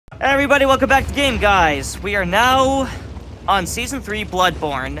Everybody, welcome back to the game, guys. We are now on Season 3,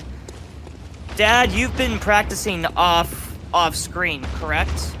 Bloodborne. Dad, you've been practicing off screen,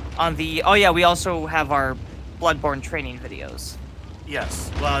 correct? On the... Oh, yeah, we also have our Bloodborne training videos. Yes.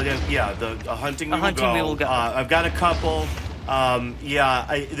 Well, yeah, the hunting we will go. I've got a couple.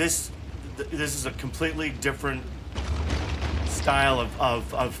 This is a completely different style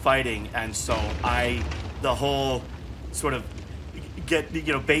of fighting, and so the whole sort of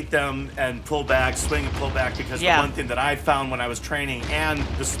bait them and pull back, swing and pull back, because the one thing that I found when I was training and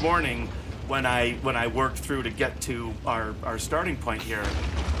this morning when I worked through to get to our starting point here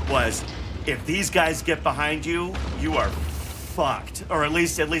was, if these guys get behind you, you are fucked. Or at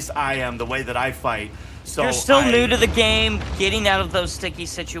least I am, the way that I fight. So you're still new to the game, getting out of those sticky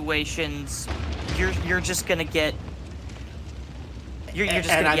situations. You're just gonna get.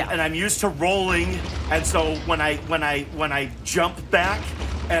 And I'm used to rolling, and so when I jump back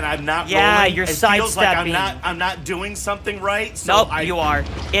and I'm not rolling, you're it feels sidestepping. like I'm not doing something right. So nope, you are.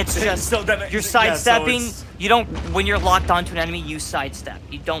 It's just you're sidestepping. You don't, when you're locked onto an enemy, you sidestep.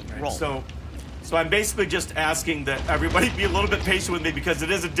 You don't roll. So I'm basically just asking that everybody be a little bit patient with me, because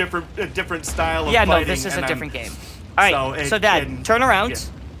it is a different style of fighting. Yeah, no, this is a different game. All right, so Dad, turn around. Yeah.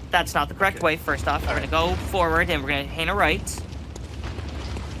 That's not the correct way. First off, we're gonna go forward and we're gonna hang a right.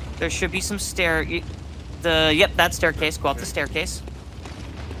 There should be some that staircase. Go up the staircase.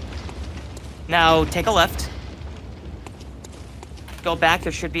 Now take a left. Go back.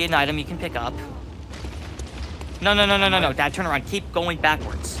 There should be an item you can pick up. No. Dad, turn around. Keep going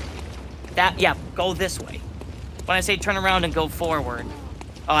backwards. Go this way. When I say turn around and go forward.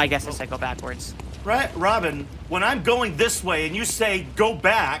 Oh, I guess I said go backwards. Right, Robin, when I'm going this way and you say go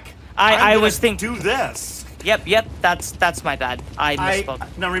back, I was thinking do this. Yep, that's my bad. I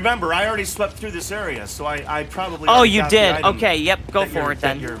misspoke. Now remember, I already swept through this area, so I probably Oh, you did. Okay, yep, go for it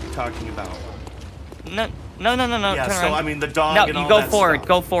then. You're talking about. No. Yeah, turn so around. I mean the dog No, and all you go that forward. stuff.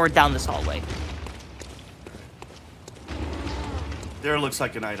 Go forward down this hallway. There looks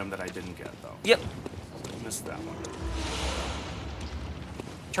like an item that I didn't get, though. Yep. Missed that one.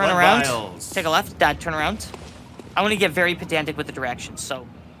 Turn around. Take a left. Dad, turn around. I want to get very pedantic with the directions, so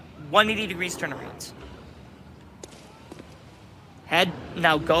 180 degrees turn around. Head.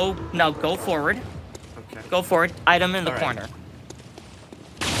 Now go forward. Okay. Go forward. Item in the corner.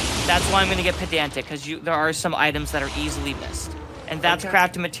 That's why I'm going to get pedantic, because there are some items that are easily missed. And that's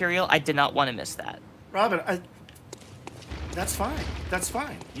crafting material. I did not want to miss that. Robin, that's fine. That's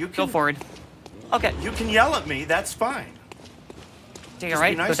fine. You can go forward. Okay. You can yell at me. That's fine. Take a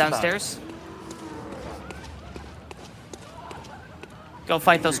right. Go downstairs. Go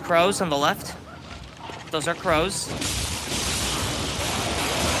fight those crows on the left. Those are crows.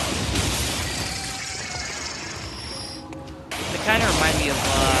 They kind of remind me of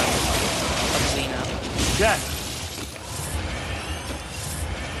Lena. Yeah.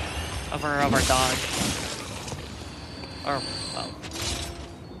 Of our dog. Or, well.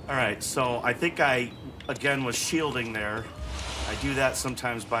 Alright, so I think I, again, was shielding there. I do that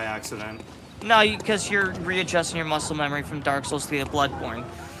sometimes by accident. No, because you're readjusting your muscle memory from Dark Souls to the Bloodborne.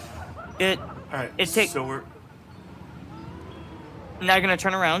 Alright, so we're... Now you're going to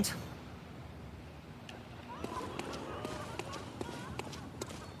turn around.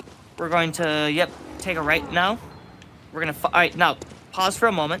 We're going to, take a right now. We're going to, alright, now, pause for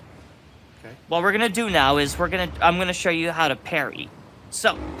a moment. Okay. What we're going to do now is I'm going to show you how to parry.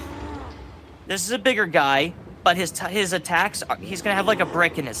 So, this is a bigger guy, but his attacks, he's going to have like a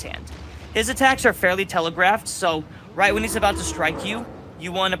brick in his hand. His attacks are fairly telegraphed, so right when he's about to strike you,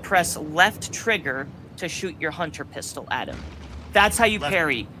 you want to press left trigger to shoot your hunter pistol at him. That's how you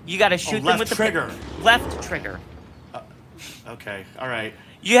parry. You got to shoot them with the left trigger. Okay, all right.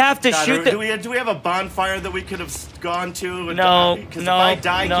 You have to shoot them. Do we have a bonfire that we could have gone to? No, because if I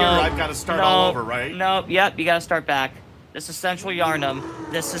die here, I've got to start all over, right? No, yep, you got to start back. This is Central Yarnum.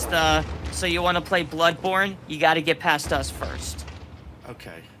 This is the... So you want to play Bloodborne, you got to get past us first.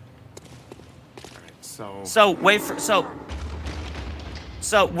 Okay. Alright, so... So, wait for... So,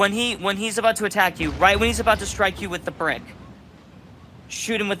 when he's about to attack you, right when he's about to strike you with the brick,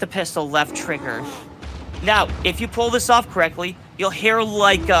 shoot him with the pistol, left trigger. Now, if you pull this off correctly, you'll hear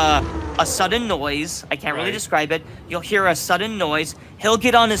like a sudden noise. I can't really describe it. You'll hear a sudden noise. He'll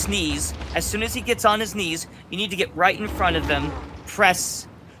get on his knees. As soon as he gets on his knees, you need to get right in front of him, press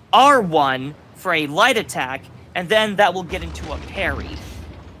R1 for a light attack, and then that will get into a parry.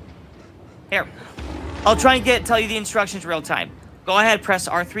 Here, I'll try and tell you the instructions real time. Go ahead, press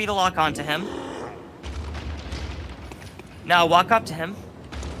R3 to lock onto him. Now walk up to him.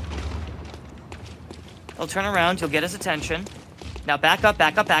 He'll turn around, you'll get his attention. Now back up,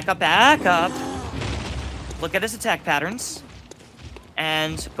 back up, back up, back up. Look at his attack patterns.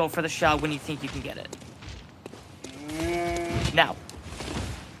 And go for the shot when you think you can get it. Now.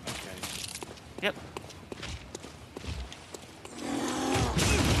 Okay. Yep.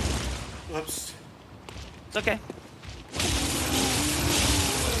 Whoops. It's okay.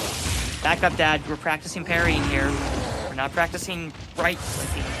 Back up, Dad. We're practicing parrying here. We're not practicing right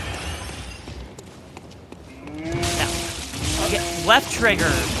clicking. Now. Get left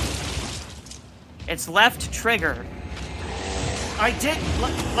trigger. It's left trigger. I did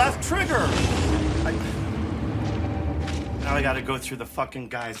left trigger. Now I gotta go through the fucking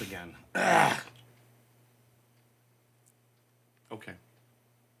guys again. Ugh. Okay.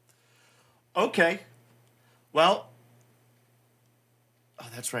 Okay. Well. Oh,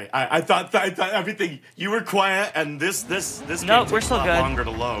 that's right. I thought everything. You were quiet, and this No, game we're takes still a lot good. longer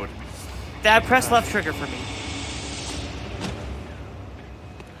to load. Dad, press left trigger for me.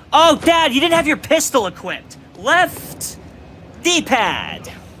 Oh, Dad, you didn't have your pistol equipped. Left D-pad.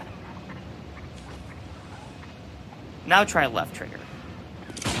 Now try left trigger.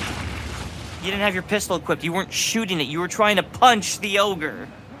 You didn't have your pistol equipped. You weren't shooting it. You were trying to punch the ogre.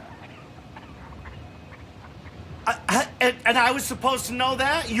 And I was supposed to know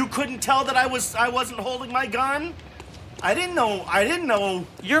that? You couldn't tell that I wasn't holding my gun? I didn't know.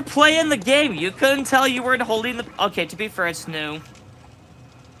 You're playing the game. You couldn't tell you weren't holding the... Okay, to be fair, it's new.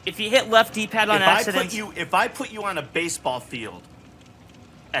 If you hit left D-pad on accident... If I put you on a baseball field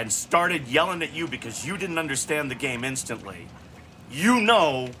and started yelling at you because you didn't understand the game instantly,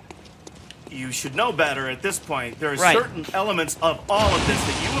 you should know better at this point. There are certain elements of all of this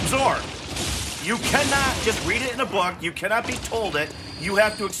that you absorb. You cannot just read it in a book. You cannot be told it. You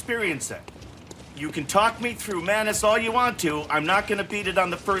have to experience it. You can talk me through madness all you want to. I'm not going to beat it on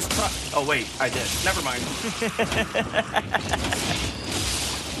the first try. Oh, wait, I did. Never mind.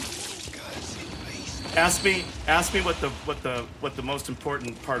 Ask me what the most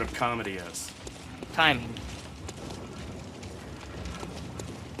important part of comedy is. Timing.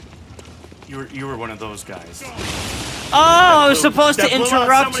 You were one of those guys. Oh, I was supposed to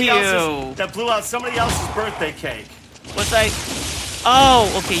interrupt you. That blew out somebody else's birthday cake. Was I? Oh,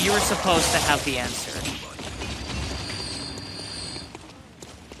 okay, you were supposed to have the answer.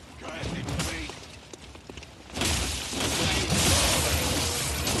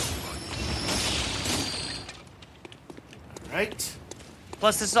 Right.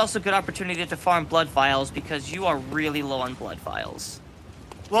 Plus, this is also a good opportunity to farm blood vials because you are really low on blood vials.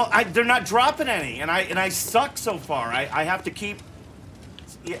 Well, they're not dropping any, and I suck so far. I have to keep.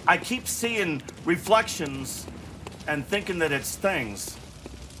 I keep seeing reflections, and thinking that it's things.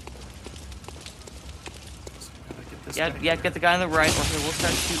 Yeah, get the guy on the right, or he will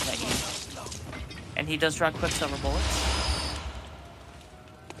start shooting at you. And he does drop quicksilver bullets.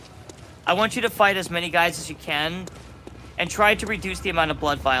 I want you to fight as many guys as you can, and try to reduce the amount of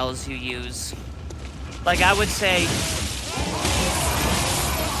blood vials you use. Like, I would say...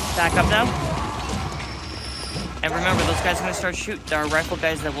 Back up now. And remember, those guys are going to start shooting. There are rifle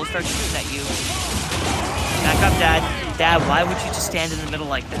guys that will start shooting at you. Back up, Dad. Dad, why would you just stand in the middle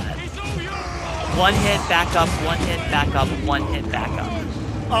like that? One hit, back up, one hit, back up, one hit, back up.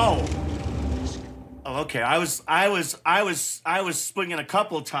 Oh, okay. I was swinging a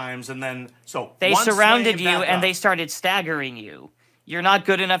couple of times, and then they surrounded you and they started staggering you. You're not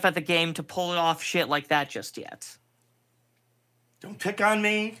good enough at the game to pull it off shit like that just yet. Don't pick on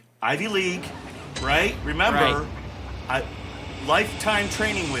me, Ivy League, right? Remember, lifetime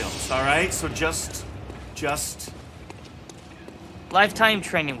training wheels. All right, so just lifetime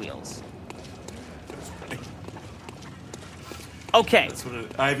training wheels. Okay. That's what an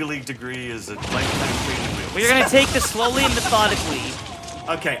Ivy League degree is, a lifetime training wheel. We're gonna take this slowly and methodically.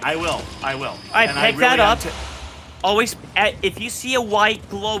 Okay, I will. All right, pick that up. Always, if you see a white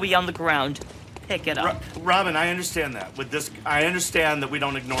glowy on the ground, pick it up. Robin, I understand that. With this, I understand that we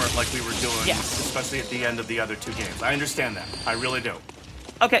don't ignore it like we were doing, yes, especially at the end of the other two games. I understand that. I really do.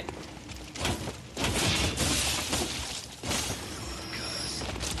 Okay.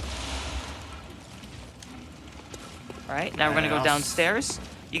 All right, now we're gonna go downstairs.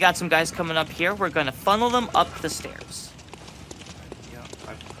 You got some guys coming up here. We're gonna funnel them up the stairs. Yeah,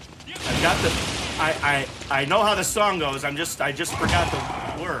 I've got the. I know how the song goes. I just forgot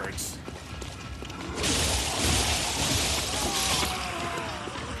the words.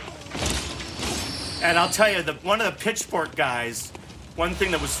 And I'll tell you, one of the pitchfork guys, one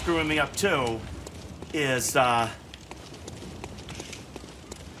thing that was screwing me up too, is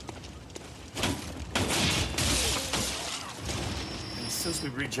since we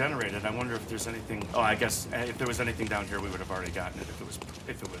regenerated, I wonder if there's anything. Oh, I guess if there was anything down here, we would have already gotten it. If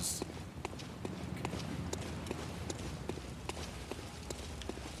it was.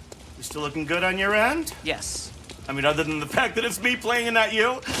 You still looking good on your end? Yes. I mean, other than the fact that it's me playing and not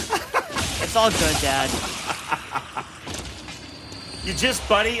you. It's all good, Dad. You just,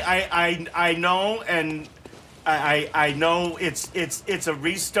 buddy. I know, and I know it's a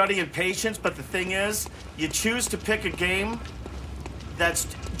restudy in patience. But the thing is, you choose to pick a game that's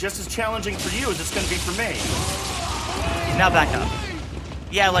just as challenging for you as it's going to be for me. Now back up.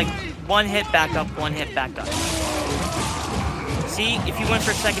 Yeah, like one hit back up, one hit back up. See, if you went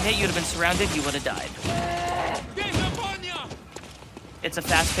for a second hit, you'd have been surrounded, you would have died. It's a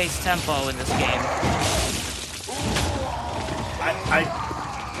fast-paced tempo in this game.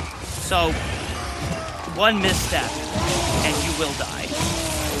 So, one misstep, and you will die.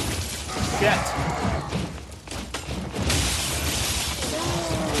 Shit.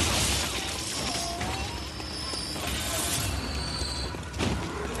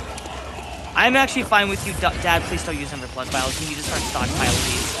 I'm actually fine with you, Dad. Please don't use them for blood vials. You need to start stockpiling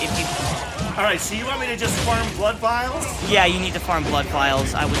these. If you... All right, so you want me to just farm blood vials? Yeah, you need to farm blood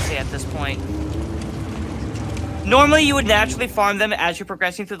vials, I would say, at this point. Normally, you would naturally farm them as you're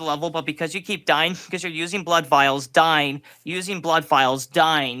progressing through the level, but because you keep dying, because you're using blood vials, dying, using blood vials,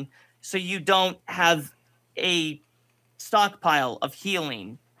 dying, so you don't have a stockpile of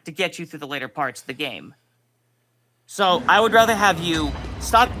healing to get you through the later parts of the game. So I would rather have you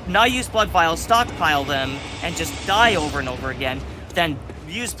not use blood vials, stockpile them, and just die over and over again, than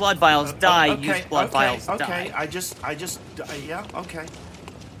use blood vials, die, use blood vials, die. Okay, yeah, okay.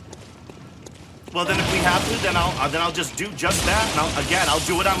 Well, then if we have to, then I'll just do just that, and I'll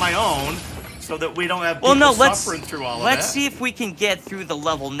do it on my own, so that we don't have people suffering through all of that. Let's see if we can get through the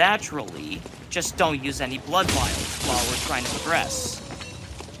level naturally. Just don't use any blood vials while we're trying to progress.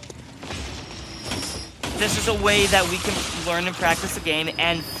 This is a way that we can learn and practice the game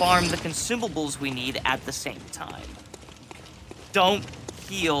and farm the consumables we need at the same time. Don't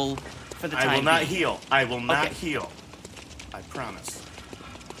heal for the time being. I will not heal. I will not heal. I promise.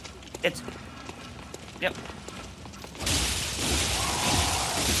 Yep. I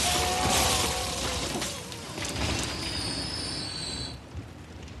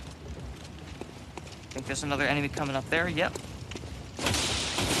think there's another enemy coming up there. Yep.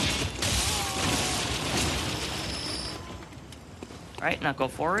 Alright, now go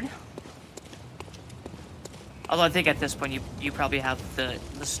forward. Although I think at this point you probably have the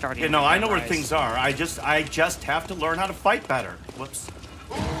starting. You know, I know where things are. I just have to learn how to fight better. Whoops.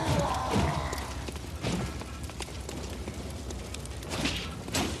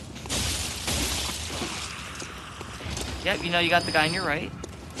 Yep, you know you got the guy on your right.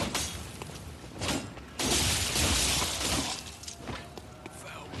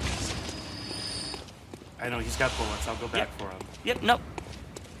 I know he's got bullets. I'll go back for him. Yep, nope.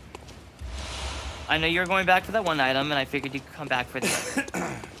 I know you're going back for that one item, and I figured you'd come back for the other.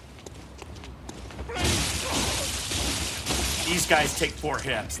 These guys take 4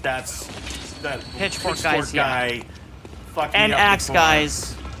 hits. That's that pitchfork guy. Yeah. And axe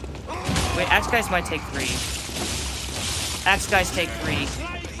guys. Wait, axe guys might take 3. Axe guys take 3.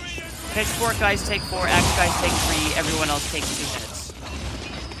 Pitchfork guys take 4. Axe guys take 3. Everyone else takes 2 hits.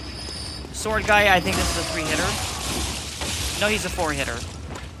 Sword guy, I think this is a 3-hitter. No, he's a 4-hitter.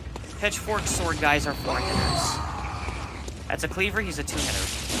 Pitchfork, sword guys are 4 hitters. That's a cleaver, he's a 2-hitter.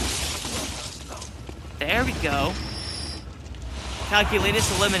 There we go. Calculatus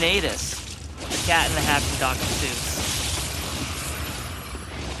eliminatus. The cat in the hat from Dr. Seuss.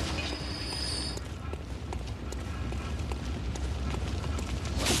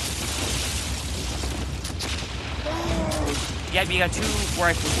 Yep, you got 2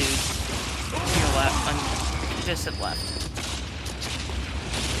 rifle dudes. To your left, on distant left.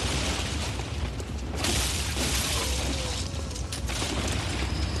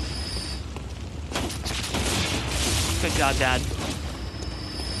 Good job, Dad.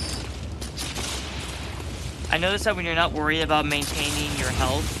 I noticed that when you're not worried about maintaining your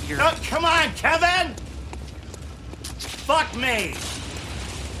health, you're... Oh, come on, Kevin! Fuck me!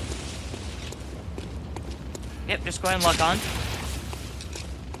 Yep, just go ahead and lock on.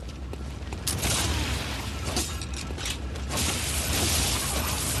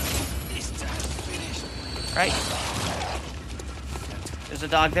 Right. There's a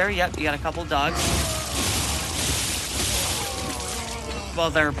dog there. Yep, you got a couple dogs. Well,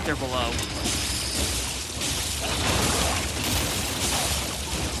 they're below.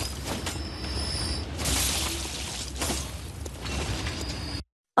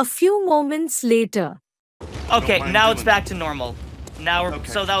 A few moments later. Okay, now it's back to normal. Now we're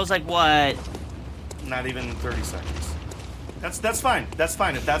so that was like what? Not even 30 seconds. That's fine. That's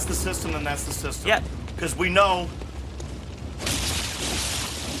fine. If that's the system, then that's the system. Yep. Because we know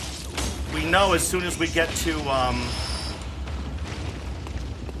as soon as we get to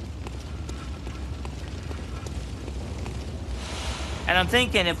And I'm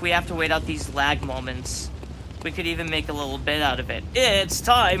thinking if we have to wait out these lag moments, we could even make a little bit out of it. It's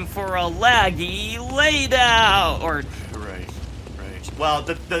time for a laggy laydown, or right. Well,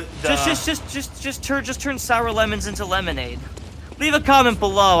 just turn sour lemons into lemonade. Leave a comment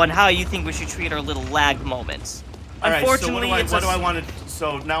below on how you think we should treat our little lag moments. All Unfortunately, right, so what do I want to?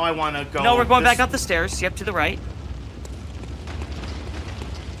 So now I want to go. No, we're going back up the stairs. Yep, to the right.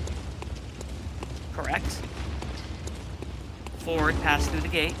 Correct. Forward, pass through the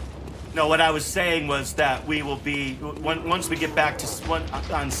gate. No, what I was saying was that we will be once we get back to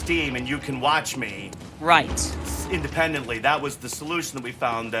on Steam and you can watch me. Right. Independently. That was the solution that we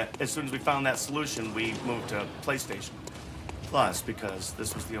found. That as soon as we found that solution, we moved to PlayStation Plus because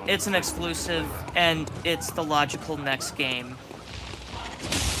this was the only. It's an exclusive, and it's the logical next game.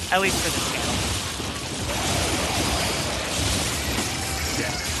 At least for this channel.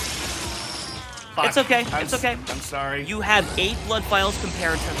 Fuck. It's okay. It's okay. I'm sorry. You have 8 blood vials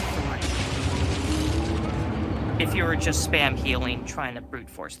compared to 3. If you were just spam healing, trying to brute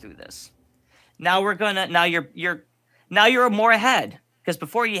force through this. Now we're gonna. Now you're more ahead because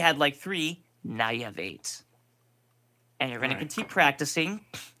before you had like 3. Now you have 8, and you're gonna keep practicing.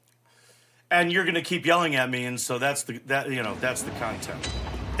 And you're gonna keep yelling at me, and so that's the content.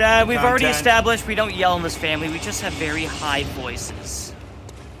 We've already established we don't yell in this family. We just have very high voices.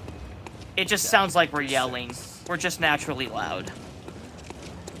 It just sounds like we're yelling. We're just naturally loud.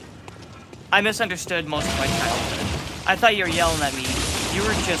 I misunderstood most of my childhood. I thought you were yelling at me. You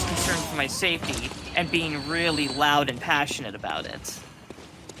were just concerned for my safety and being really loud and passionate about it.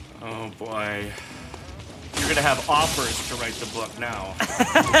 Oh boy. You're gonna have offers to write the book now.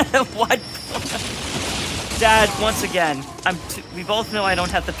 What? Dad, once again, we both know I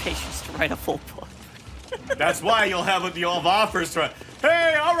don't have the patience to write a full book. That's why you'll have offers to write.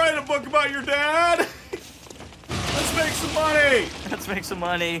 Hey, I'll write a book about your dad. Let's make some money. Let's make some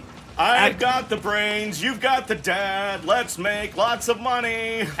money. I've got the brains, you've got the dad. Let's make lots of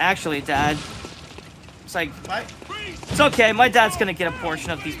money. Actually, Dad, it's like, what? It's okay. My dad's gonna get a portion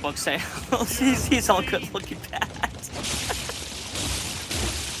of these book sales. he's all good-looking bad.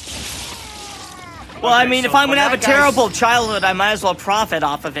 Well, I mean, if I'm gonna have a terrible childhood, I might as well profit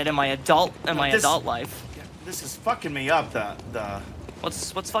off of it in my adult life. This is fucking me up.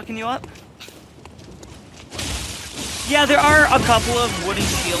 What's fucking you up? Yeah, there are a couple of wooden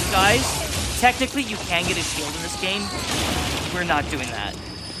shield guys. Technically, you can get a shield in this game. We're not doing that.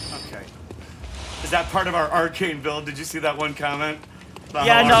 Okay. Is that part of our arcane build? Did you see that one comment?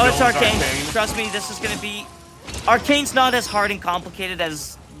 Yeah, no, it's arcane. Trust me, this is gonna be... Arcane's not as hard and complicated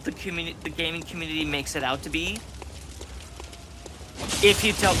as the gaming community makes it out to be. If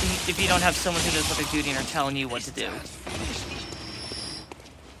you don't have someone who knows what they're doing and are telling you what to do.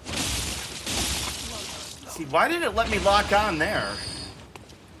 See, why did it let me lock on there?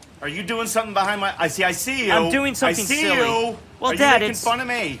 Are you doing something behind my... I see you. I'm doing something silly. I see you. Well, Are Dad, you making fun of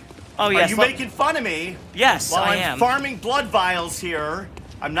me? Oh, yes. Are you making fun of me? Yes, While I I'm am. farming blood vials here.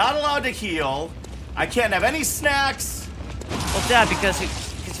 I'm not allowed to heal. I can't have any snacks. Well, Dad, because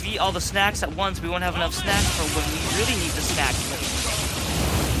if you eat all the snacks at once, we won't have enough snacks for when we really need the snacks later.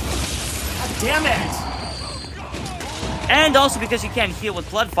 God damn it! And also because you can't heal with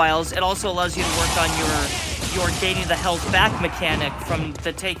blood vials, it also allows you to work on your gaining the health back mechanic from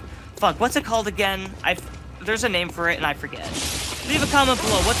the take... Fuck, what's it called again? There's a name for it and I forget. Leave a comment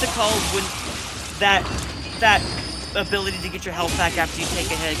below. What's it called when that ability to get your health back after you take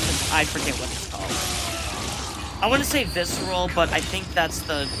a hit? Because I forget what it's called. I want to say visceral, but I think that's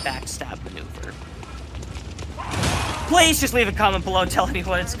the backstab maneuver. Please just leave a comment below telling me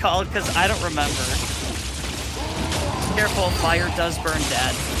what it's called, because I don't remember. Careful, fire does burn,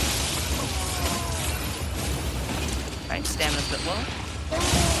 Dad. Alright, stamina's a bit low.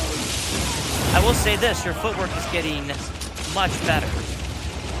 I will say this, your footwork is getting much better.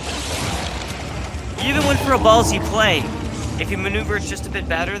 Even when for a ballsy play, if you maneuver it just a bit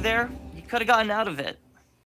better there, you could have gotten out of it.